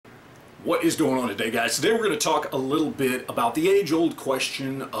What is going on today, guys? Today we're going to talk a little bit about the age-old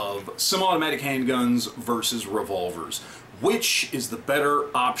question of semi-automatic handguns versus revolvers. Which is the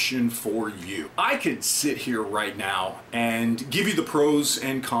better option for you? I could sit here right now and give you the pros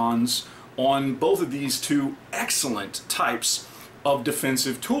and cons on both of these two excellent types of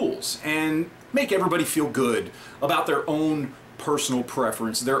defensive tools and make everybody feel good about their own personal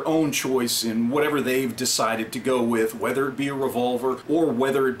preference, their own choice in whatever they've decided to go with, whether it be a revolver or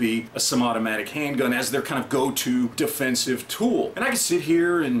whether it be a semi-automatic handgun as their kind of go-to defensive tool. And I can sit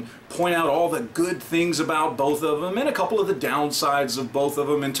here and point out all the good things about both of them and a couple of the downsides of both of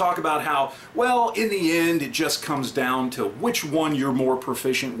them and talk about how, well, in the end, it just comes down to which one you're more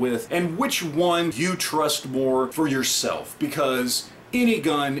proficient with and which one you trust more for yourself, because any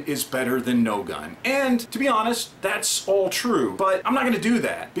gun is better than no gun. And to be honest, that's all true, but I'm not going to do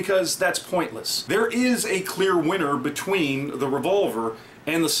that because that's pointless. There is a clear winner between the revolver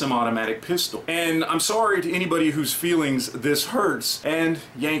and the semi-automatic pistol. And I'm sorry to anybody whose feelings this hurts. And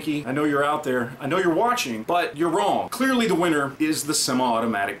Yankee, I know you're out there, I know you're watching, but you're wrong. Clearly the winner is the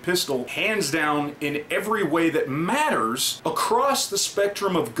semi-automatic pistol, hands down in every way that matters across the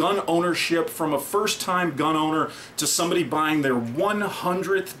spectrum of gun ownership, from a first-time gun owner to somebody buying their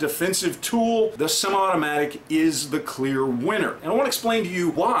 100th defensive tool. The semi-automatic is the clear winner. And I want to explain to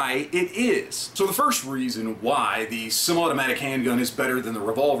you why it is. So the first reason why the semi-automatic handgun is better than the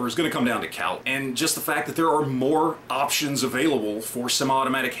revolver is going to come down to caliber, and just the fact that there are more options available for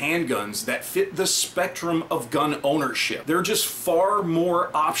semi-automatic handguns that fit the spectrum of gun ownership. There are just far more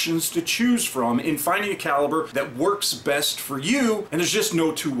options to choose from in finding a caliber that works best for you, and there's just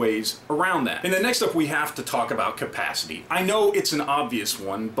no two ways around that. And then next up, we have to talk about capacity. I know it's an obvious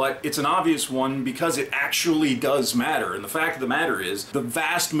one, but it's an obvious one because it actually does matter. And the fact of the matter is, the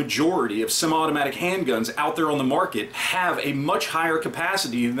vast majority of semi-automatic handguns out there on the market have a much higher capacity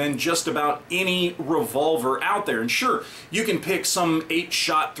than just about any revolver out there. And sure, you can pick some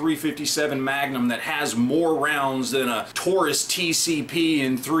 8-shot 357 Magnum that has more rounds than a Taurus TCP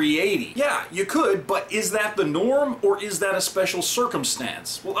in 380. Yeah, you could, but is that the norm or is that a special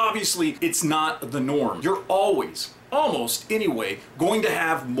circumstance? Well, obviously, it's not the norm. You're almost anyway, going to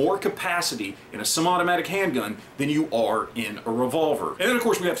have more capacity in a semi-automatic handgun than you are in a revolver. And then of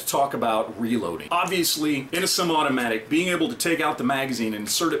course we have to talk about reloading. Obviously, in a semi-automatic, being able to take out the magazine and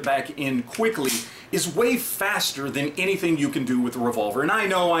insert it back in quickly is way faster than anything you can do with a revolver. And I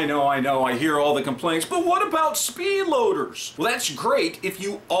know, I hear all the complaints, but what about speed loaders? Well, that's great if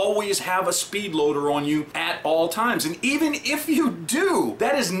you always have a speed loader on you at all times. And even if you do,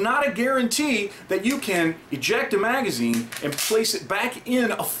 that is not a guarantee that you can eject a magazine and place it back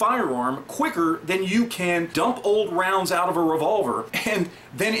in a firearm quicker than you can dump old rounds out of a revolver and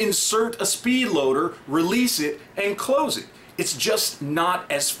then insert a speed loader, release it, and close it. It's just not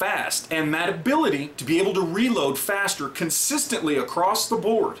as fast, and that ability to be able to reload faster consistently across the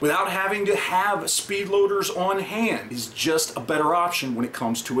board without having to have speed loaders on hand is just a better option when it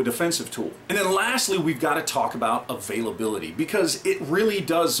comes to a defensive tool. And then lastly, we've got to talk about availability, because it really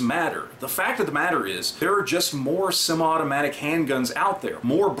does matter. The fact of the matter is, there are just more semi-automatic handguns out there,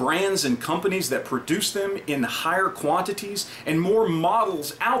 more brands and companies that produce them in higher quantities, and more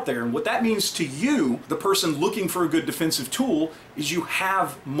models out there. And what that means to you, the person looking for a good defensive tool, is you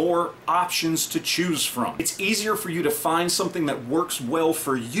have more options to choose from. It's easier for you to find something that works well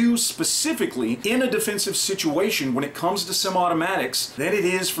for you specifically in a defensive situation when it comes to semi-automatics than it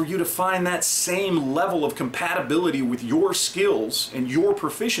is for you to find that same level of compatibility with your skills and your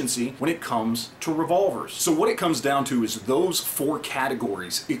proficiency when it comes to revolvers. So what it comes down to is those four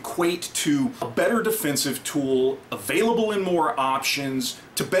categories equate to a better defensive tool, available in more options,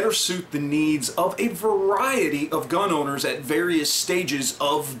 to better suit the needs of a variety of gun owners at various stages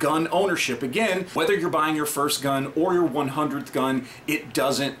of gun ownership. Again, whether you're buying your first gun or your 100th gun, it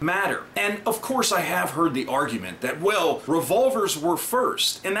doesn't matter. And of course, I have heard the argument that, well, revolvers were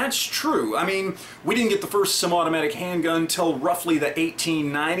first, and that's true. I mean, we didn't get the first semi-automatic handgun till roughly the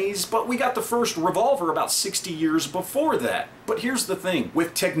 1890s, but we got the first revolver about 60 years before that. But here's the thing,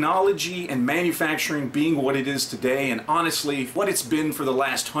 with technology and manufacturing being what it is today, and honestly, what it's been for the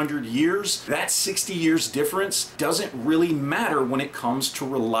last 100 years, that 60 years difference doesn't really matter when it comes to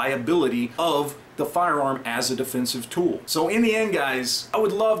reliability of the firearm as a defensive tool. So in the end, guys, I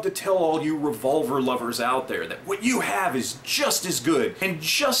would love to tell all you revolver lovers out there that what you have is just as good and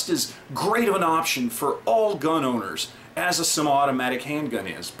just as great of an option for all gun owners as a semi-automatic handgun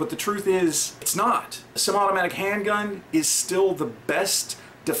is. But the truth is, it's not. A semi-automatic handgun is still the best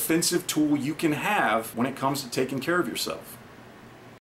defensive tool you can have when it comes to taking care of yourself.